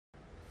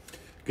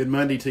Good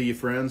Monday to you,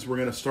 friends. We're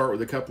going to start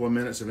with a couple of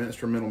minutes of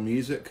instrumental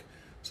music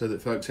so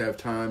that folks have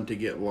time to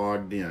get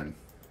logged in.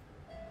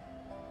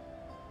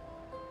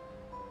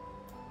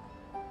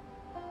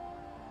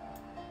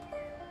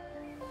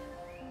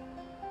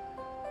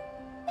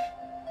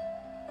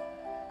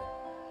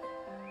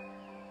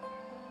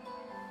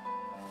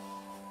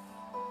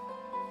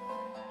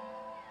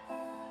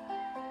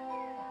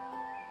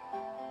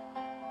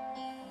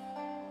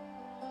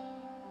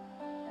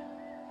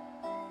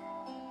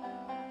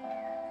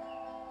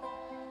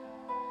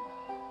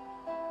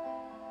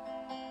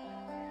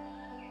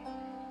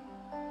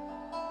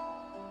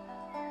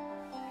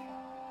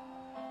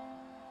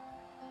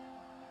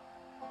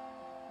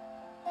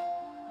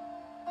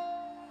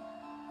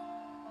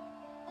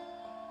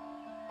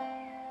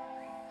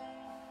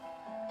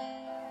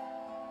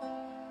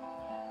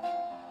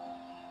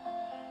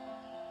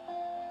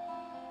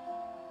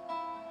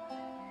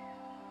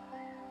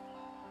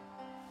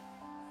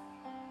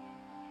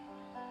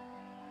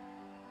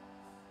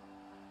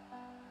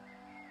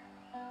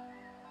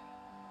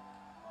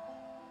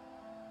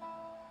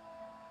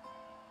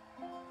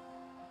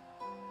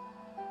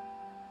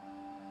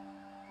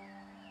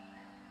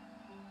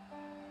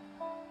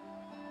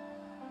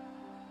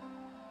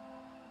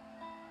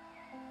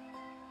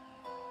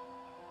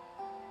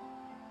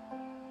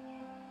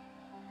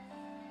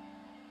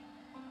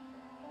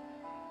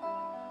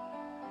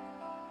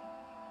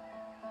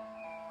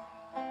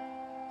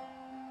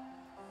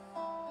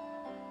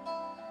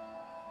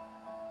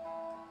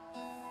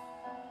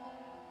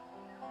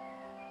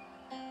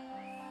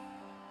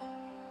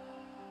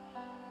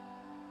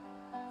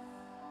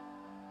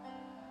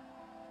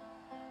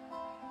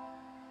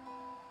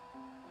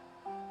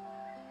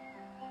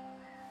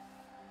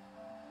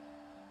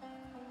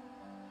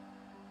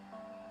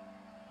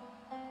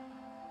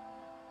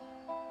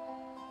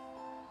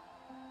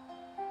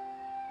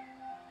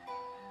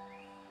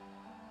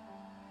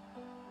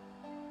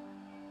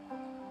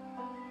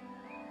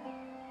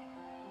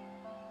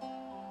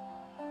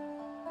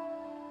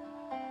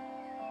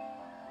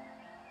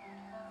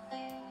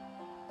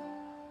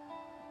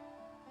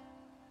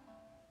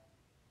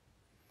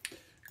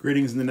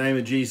 Greetings in the name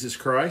of Jesus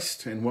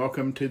Christ, and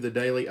welcome to the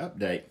Daily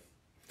Update.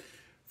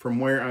 From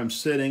where I'm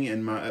sitting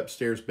in my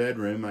upstairs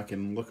bedroom, I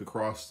can look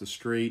across the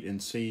street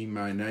and see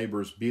my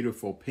neighbor's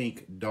beautiful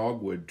pink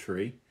dogwood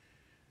tree.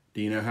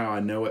 Do you know how I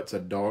know it's a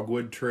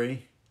dogwood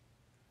tree?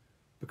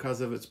 Because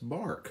of its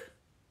bark.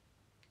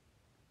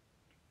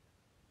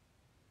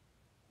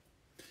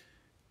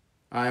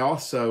 I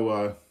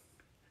also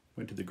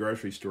went to the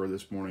grocery store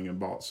this morning and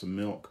bought some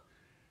milk.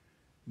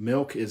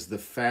 Milk is the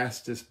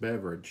fastest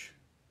beverage.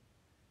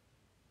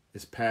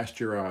 It's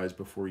pasteurized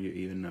before you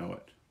even know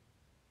it.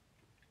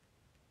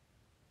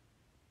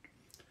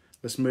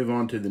 Let's move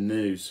on to the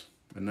news.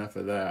 Enough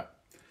of that.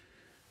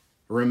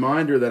 A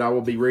reminder that I will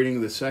be reading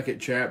the second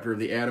chapter of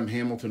the Adam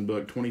Hamilton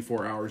book,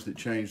 24 Hours That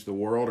Changed the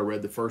World. I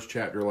read the first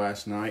chapter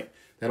last night.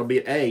 That'll be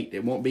at 8.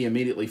 It won't be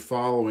immediately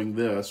following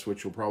this,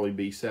 which will probably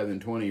be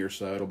 7:20 or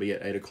so. It'll be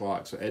at 8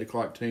 o'clock. So 8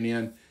 o'clock, tune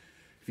in.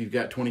 If you've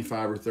got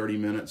 25 or 30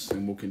 minutes,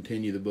 and we'll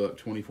continue the book,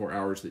 24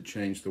 Hours That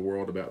Changed the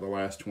World, about the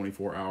last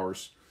 24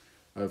 hours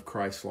of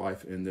Christ's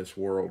life in this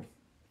world.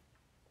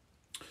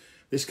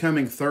 This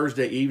coming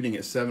Thursday evening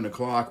at 7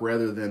 o'clock,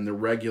 rather than the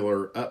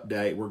regular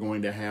update, we're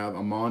going to have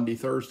a Maundy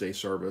Thursday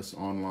service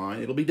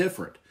online. It'll be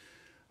different.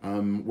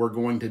 We're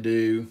going to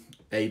do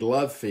a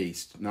love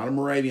feast, not a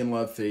Moravian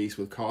love feast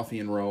with coffee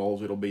and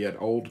rolls. It'll be an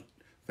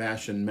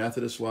old-fashioned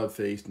Methodist love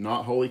feast,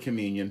 not Holy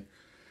Communion.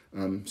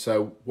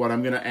 So what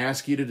I'm going to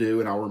ask you to do,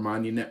 and I'll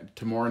remind you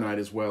tomorrow night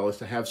as well, is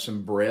to have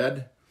some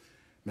bread.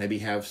 Maybe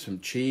have some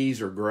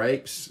cheese or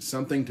grapes,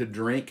 something to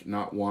drink,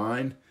 not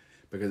wine,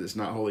 because it's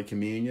not Holy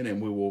Communion, and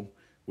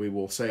we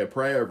will say a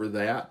prayer over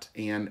that.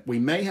 And we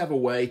may have a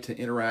way to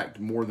interact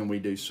more than we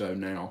do so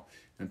now.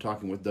 I'm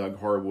talking with Doug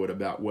Harwood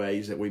about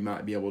ways that we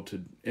might be able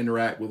to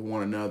interact with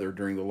one another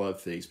during the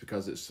love feast,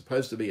 because it's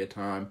supposed to be a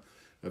time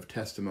of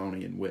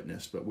testimony and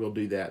witness. But we'll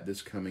do that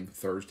this coming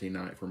Thursday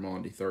night for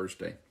Maundy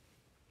Thursday.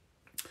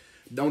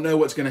 Don't know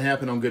what's going to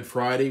happen on Good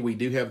Friday. We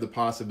do have the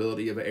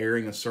possibility of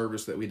airing a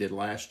service that we did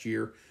last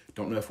year.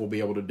 Don't know if we'll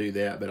be able to do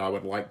that, but I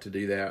would like to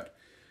do that.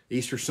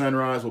 Easter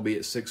sunrise will be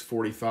at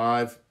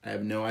 6:45. I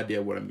have no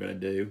idea what I'm going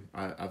to do.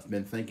 I've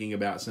been thinking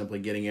about simply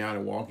getting out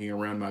and walking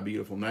around my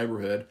beautiful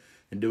neighborhood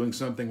and doing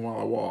something while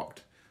I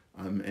walked.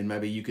 And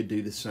maybe you could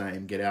do the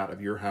same. Get out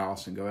of your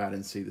house and go out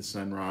and see the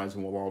sunrise,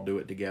 and we'll all do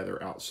it together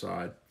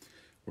outside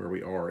where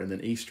we are. And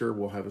then Easter,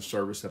 we'll have a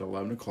service at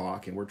 11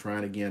 o'clock, and we're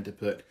trying again to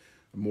put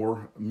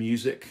more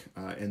music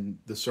in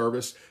the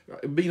service.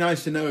 It'd be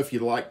nice to know if you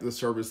liked the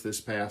service this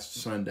past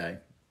Sunday.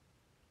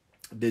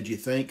 Did you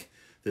think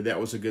that that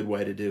was a good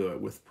way to do it,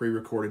 with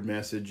pre-recorded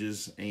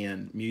messages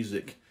and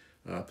music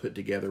put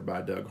together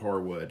by Doug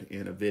Harwood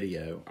in a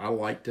video? I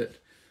liked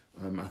it.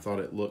 I thought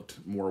it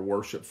looked more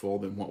worshipful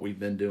than what we've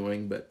been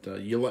doing, but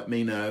you let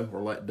me know,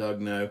 or let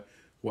Doug know,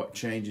 what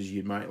changes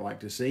you might like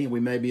to see, and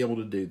we may be able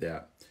to do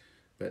that.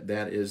 But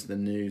that is the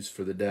news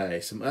for the day.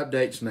 Some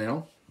updates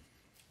now.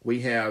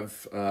 We have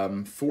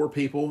 4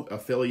 people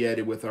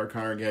affiliated with our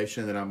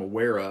congregation that I'm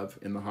aware of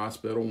in the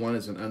hospital. One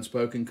is an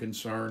unspoken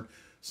concern,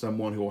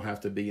 someone who will have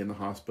to be in the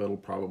hospital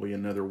probably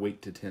another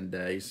week to 10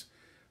 days.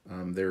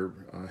 They're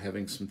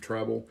having some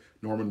trouble.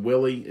 Norman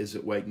Willie is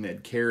at Wake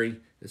Med Cary.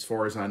 As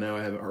far as I know,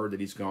 I haven't heard that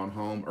he's gone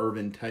home.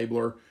 Irvin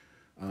Tabler,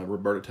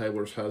 Roberta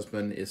Tabler's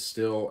husband, is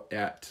still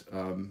at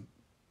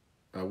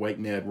Wake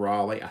Med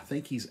Raleigh. I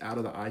think he's out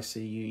of the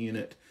ICU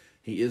unit.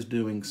 He is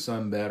doing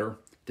some better.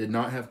 Did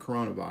not have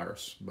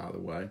coronavirus, by the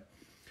way.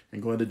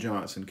 And Glenda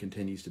Johnson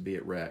continues to be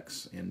at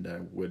Rex and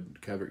would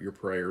covet your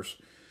prayers.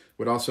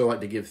 Would also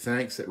like to give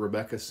thanks that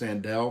Rebecca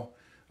Sandell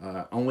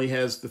only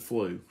has the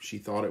flu. She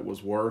thought it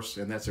was worse,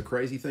 and that's a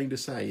crazy thing to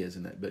say,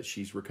 isn't it? But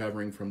she's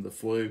recovering from the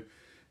flu,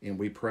 and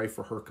we pray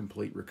for her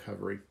complete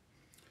recovery.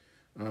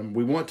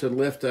 We want to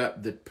lift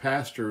up the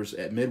pastors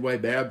at Midway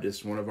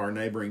Baptist, one of our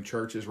neighboring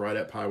churches right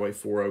up Highway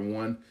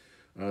 401.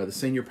 The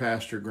senior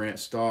pastor, Grant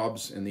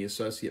Staubs, and the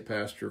associate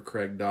pastor,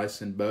 Craig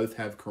Dyson, both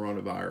have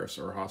coronavirus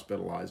or are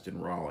hospitalized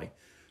in Raleigh.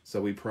 So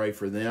we pray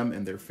for them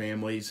and their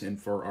families and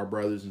for our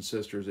brothers and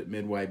sisters at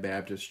Midway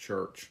Baptist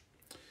Church.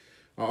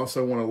 I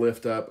also want to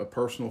lift up a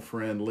personal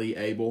friend, Lee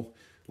Abel.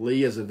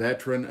 Lee is a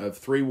veteran of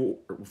three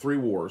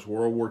wars,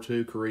 World War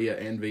II, Korea,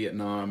 and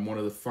Vietnam. One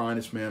of the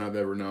finest men I've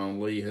ever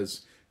known. Lee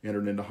has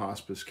entered into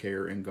hospice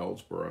care in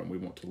Goldsboro, and we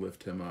want to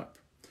lift him up.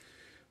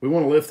 We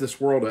want to lift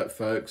this world up,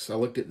 folks. I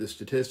looked at the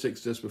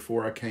statistics just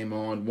before I came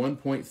on.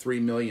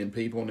 1.3 million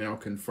people now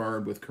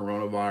confirmed with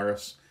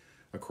coronavirus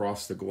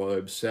across the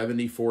globe.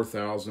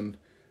 74,000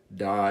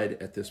 died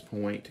at this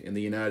point. In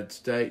the United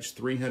States,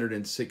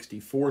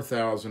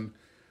 364,000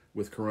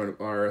 with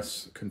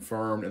coronavirus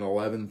confirmed, and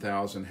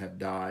 11,000 have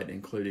died,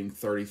 including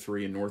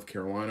 33 in North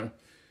Carolina.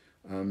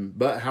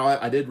 But how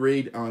I did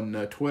read on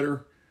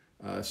Twitter,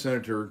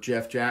 Senator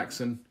Jeff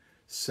Jackson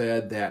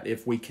said that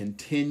if we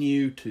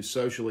continue to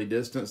socially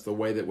distance the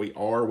way that we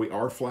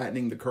are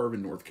flattening the curve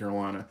in North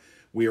Carolina.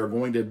 We are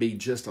going to be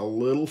just a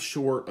little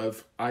short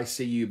of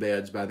ICU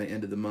beds by the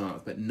end of the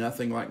month, but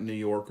nothing like New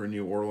York or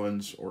New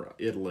Orleans or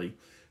Italy.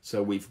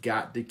 So we've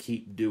got to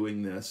keep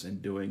doing this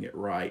and doing it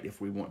right if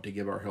we want to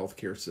give our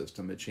healthcare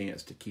system a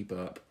chance to keep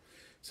up.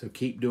 So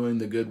keep doing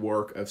the good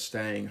work of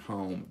staying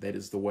home. That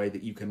is the way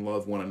that you can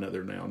love one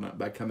another now, not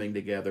by coming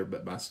together,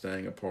 but by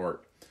staying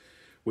apart.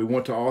 We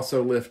want to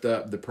also lift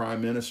up the Prime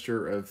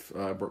Minister of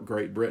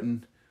Great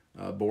Britain,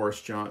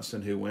 Boris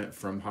Johnson, who went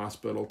from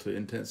hospital to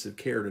intensive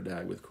care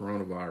today with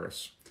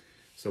coronavirus.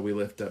 So we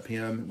lift up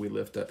him, we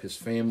lift up his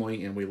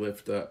family, and we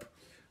lift up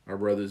our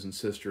brothers and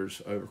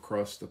sisters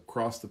across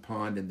the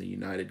pond in the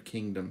United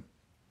Kingdom.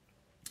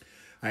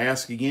 I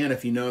ask again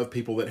if you know of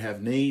people that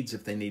have needs,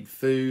 if they need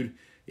food,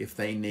 if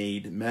they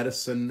need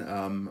medicine,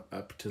 to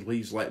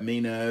please let me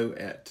know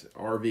at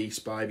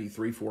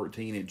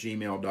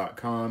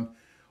rvspivey314@gmail.com.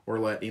 Or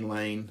let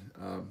Elaine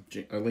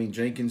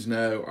Jenkins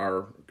know,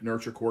 our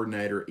nurture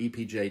coordinator,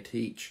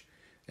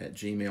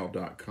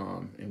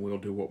 epjteach@gmail.com, and we'll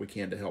do what we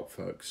can to help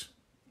folks.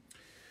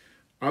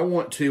 I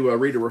want to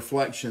read a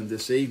reflection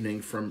this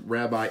evening from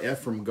Rabbi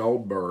Ephraim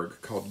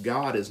Goldberg called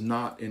God is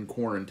Not in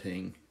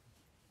Quarantine.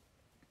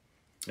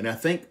 And I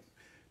think,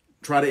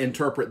 try to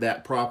interpret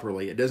that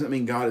properly. It doesn't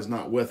mean God is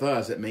not with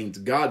us. It means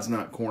God's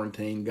not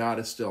quarantined. God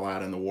is still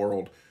out in the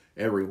world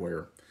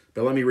everywhere.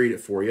 But let me read it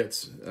for you.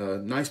 It's a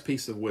nice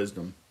piece of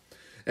wisdom.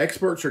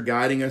 Experts are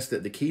guiding us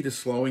that the key to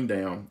slowing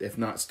down, if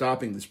not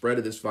stopping the spread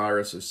of this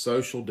virus, is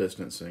social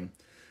distancing,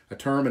 a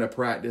term and a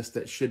practice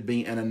that should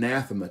be an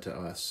anathema to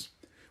us.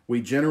 We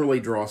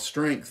generally draw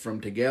strength from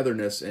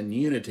togetherness and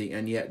unity,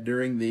 and yet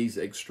during these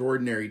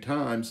extraordinary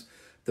times,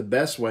 the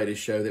best way to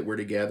show that we're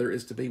together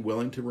is to be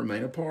willing to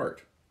remain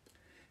apart.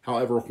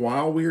 However,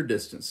 while we are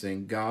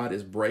distancing, God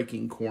is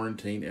breaking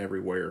quarantine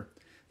everywhere.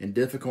 In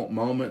difficult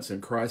moments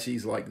and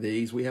crises like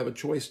these, we have a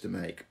choice to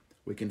make.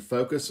 We can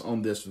focus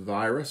on this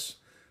virus,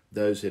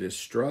 those it has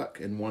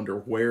struck, and wonder,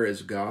 where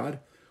is God?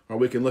 Or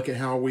we can look at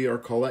how we are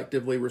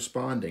collectively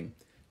responding,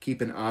 keep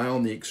an eye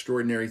on the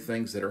extraordinary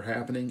things that are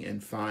happening,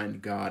 and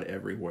find God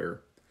everywhere.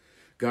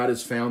 God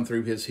is found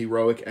through his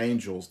heroic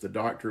angels, the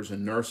doctors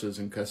and nurses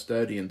and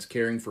custodians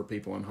caring for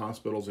people in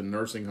hospitals and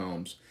nursing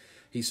homes.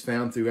 He's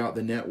found throughout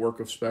the network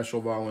of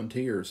special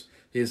volunteers,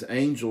 his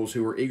angels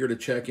who are eager to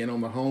check in on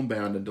the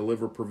homebound and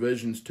deliver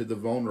provisions to the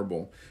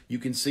vulnerable. You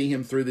can see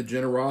him through the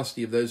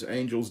generosity of those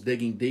angels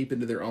digging deep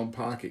into their own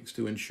pockets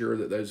to ensure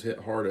that those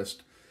hit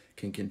hardest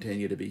can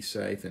continue to be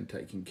safe and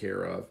taken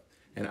care of.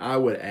 And I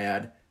would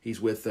add,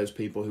 he's with those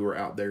people who are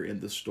out there in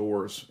the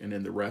stores and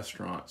in the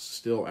restaurants,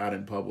 still out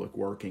in public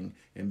working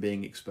and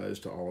being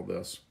exposed to all of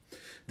this.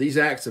 These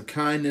acts of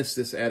kindness,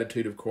 this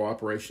attitude of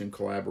cooperation and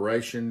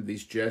collaboration,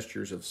 these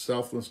gestures of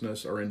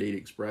selflessness are indeed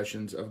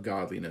expressions of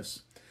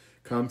godliness,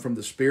 come from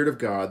the Spirit of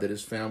God that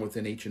is found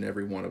within each and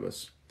every one of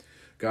us.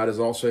 God is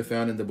also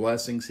found in the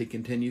blessings he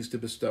continues to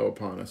bestow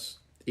upon us,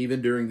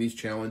 even during these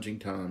challenging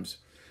times.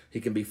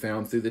 He can be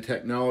found through the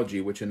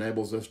technology which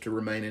enables us to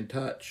remain in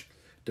touch,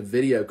 to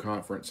video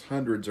conference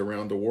hundreds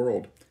around the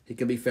world. He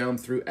can be found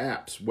through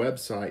apps,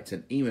 websites,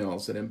 and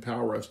emails that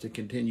empower us to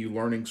continue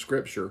learning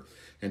Scripture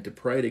and to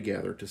pray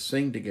together, to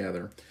sing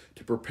together,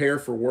 to prepare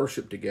for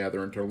worship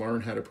together, and to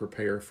learn how to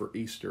prepare for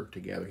Easter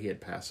together. He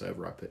had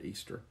Passover, I put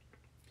Easter.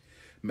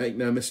 Make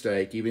no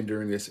mistake, even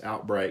during this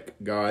outbreak,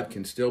 God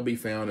can still be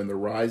found in the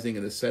rising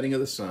and the setting of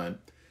the sun,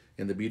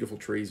 in the beautiful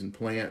trees and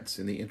plants,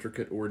 in the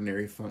intricate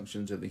ordinary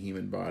functions of the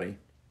human body.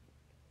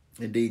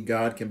 Indeed,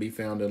 God can be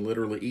found in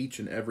literally each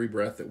and every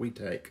breath that we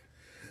take.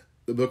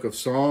 The book of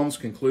Psalms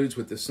concludes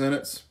with the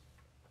sentence,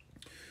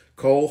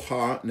 Kol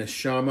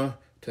ha-neshama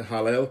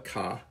tehalel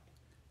ka.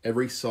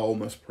 Every soul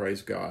must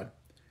praise God.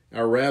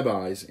 Our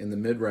rabbis in the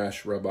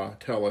Midrash Rabbah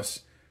tell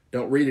us,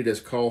 don't read it as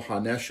Kol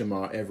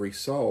ha-neshama, every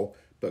soul,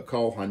 but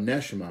Kol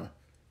ha-neshama,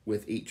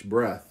 with each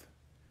breath,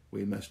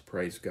 we must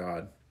praise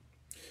God.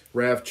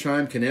 Rav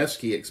Chaim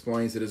Kanevsky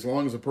explains that as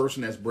long as a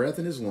person has breath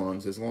in his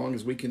lungs, as long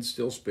as we can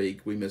still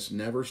speak, we must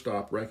never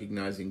stop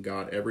recognizing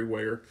God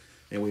everywhere,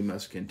 and we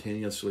must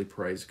continuously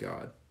praise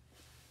God.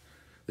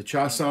 The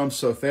Chasam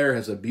Sofer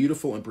has a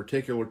beautiful and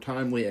particular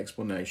timely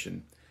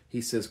explanation.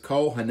 He says,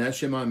 Kol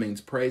ha-neshama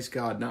means praise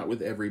God not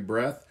with every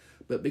breath,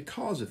 but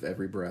because of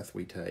every breath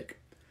we take.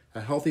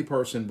 A healthy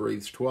person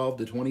breathes 12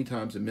 to 20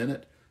 times a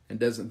minute and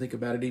doesn't think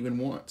about it even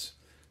once.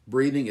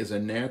 Breathing is a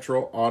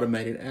natural,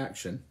 automated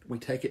action. We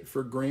take it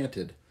for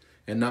granted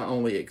and not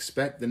only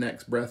expect the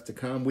next breath to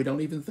come, we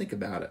don't even think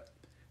about it.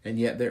 And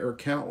yet there are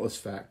countless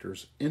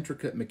factors,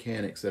 intricate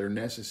mechanics that are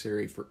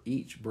necessary for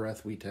each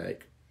breath we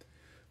take.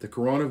 The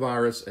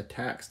coronavirus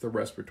attacks the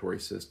respiratory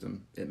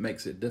system. It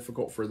makes it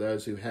difficult for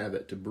those who have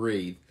it to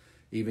breathe,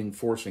 even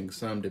forcing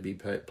some to be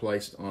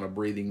placed on a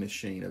breathing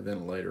machine, a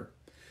ventilator.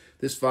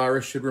 This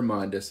virus should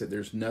remind us that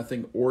there's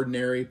nothing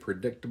ordinary,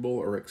 predictable,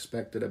 or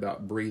expected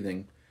about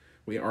breathing.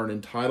 We aren't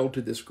entitled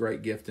to this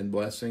great gift and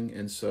blessing,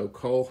 and so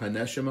Kol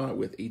ha-neshama,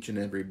 with each and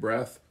every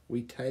breath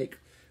we take,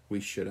 we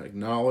should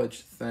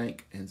acknowledge,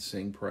 thank, and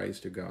sing praise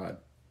to God.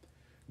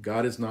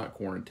 God is not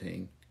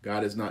quarantined.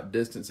 God is not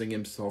distancing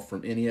himself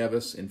from any of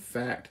us. In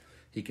fact,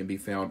 he can be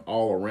found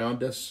all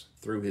around us,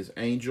 through his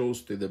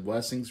angels, through the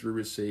blessings we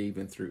receive,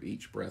 and through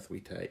each breath we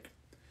take.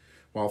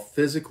 While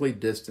physically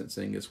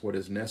distancing is what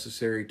is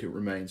necessary to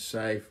remain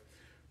safe,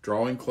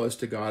 drawing close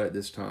to God at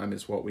this time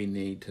is what we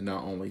need to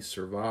not only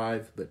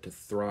survive, but to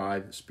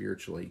thrive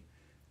spiritually.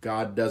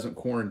 God doesn't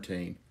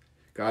quarantine.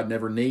 God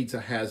never needs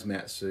a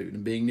hazmat suit,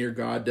 and being near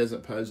God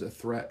doesn't pose a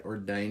threat or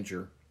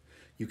danger.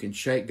 You can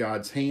shake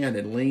God's hand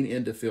and lean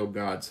in to feel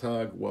God's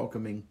hug,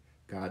 welcoming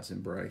God's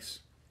embrace.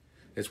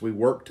 As we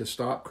work to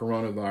stop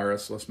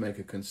coronavirus, let's make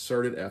a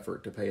concerted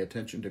effort to pay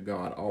attention to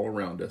God all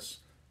around us,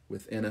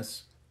 within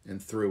us,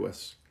 and through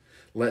us.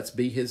 Let's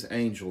be his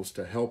angels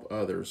to help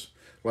others.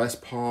 Let's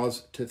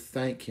pause to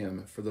thank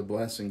him for the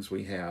blessings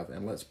we have,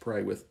 and let's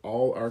pray with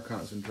all our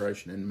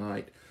concentration and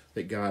might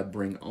that God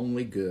bring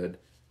only good,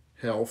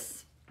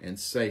 health, and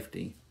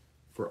safety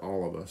for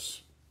all of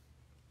us.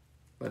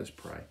 Let us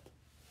pray.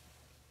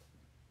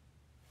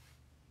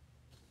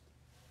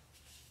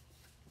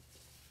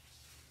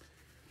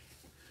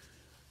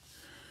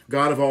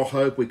 God of all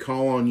hope, we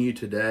call on you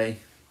today.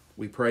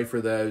 We pray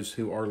for those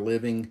who are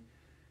living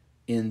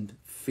in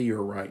fear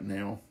right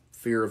now.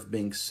 Fear of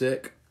being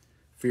sick,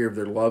 fear of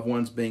their loved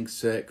ones being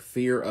sick,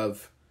 fear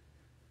of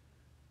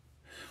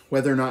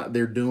whether or not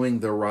they're doing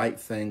the right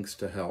things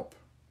to help.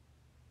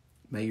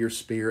 May your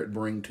Spirit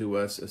bring to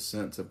us a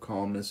sense of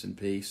calmness and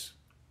peace.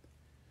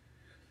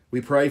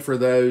 We pray for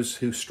those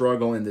who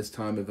struggle in this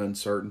time of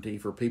uncertainty,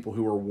 for people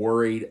who are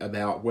worried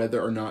about whether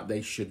or not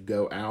they should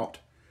go out,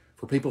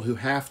 for people who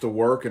have to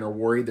work and are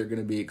worried they're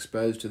going to be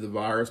exposed to the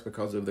virus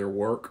because of their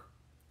work,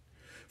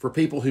 for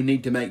people who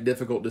need to make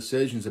difficult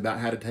decisions about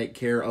how to take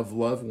care of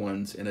loved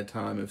ones in a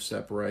time of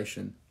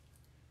separation,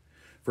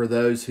 for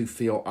those who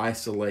feel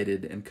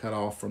isolated and cut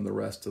off from the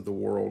rest of the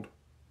world.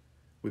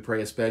 We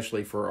pray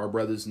especially for our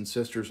brothers and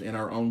sisters in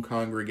our own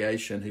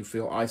congregation who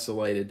feel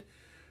isolated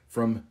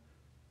from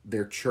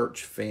their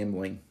church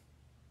family.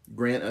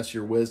 Grant us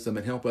your wisdom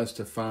and help us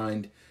to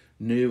find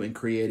new and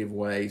creative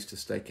ways to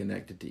stay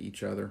connected to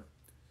each other.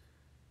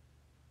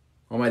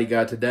 Almighty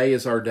God, today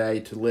is our day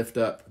to lift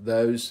up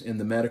those in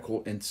the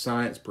medical and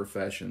science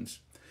professions.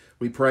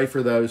 We pray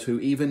for those who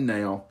even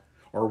now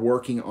are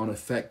working on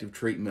effective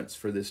treatments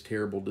for this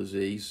terrible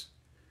disease,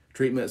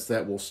 treatments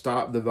that will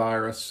stop the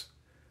virus,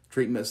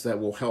 treatments that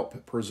will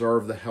help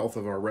preserve the health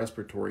of our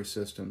respiratory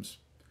systems.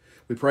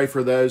 We pray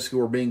for those who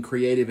are being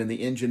creative in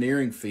the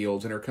engineering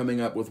fields and are coming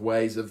up with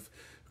ways of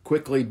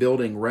quickly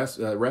building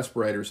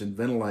respirators and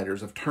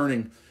ventilators, of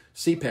turning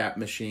CPAP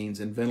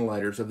machines and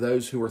ventilators, of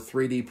those who are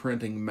 3D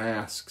printing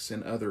masks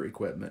and other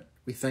equipment.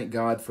 We thank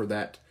God for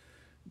that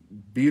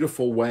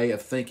beautiful way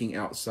of thinking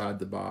outside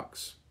the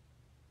box.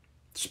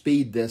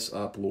 Speed this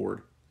up,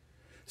 Lord.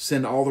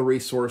 Send all the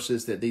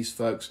resources that these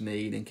folks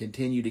need and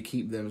continue to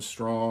keep them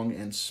strong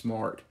and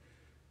smart,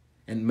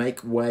 and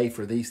make way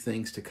for these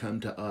things to come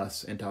to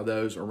us and to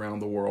those around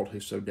the world who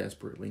so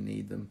desperately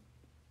need them.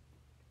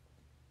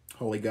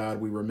 Holy God,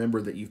 we remember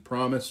that you've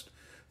promised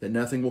that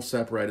nothing will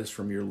separate us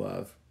from your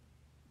love.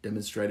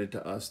 demonstrated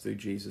to us through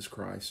Jesus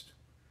Christ.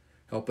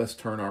 Help us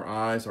turn our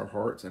eyes, our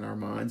hearts, and our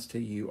minds to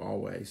you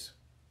always.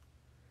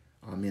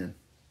 Amen.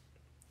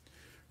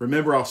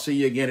 Remember, I'll see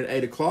you again at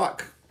 8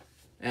 o'clock.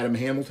 Adam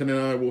Hamilton and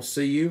I will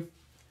see you.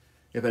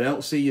 If I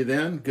don't see you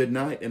then, good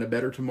night and a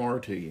better tomorrow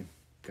to you.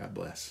 God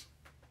bless.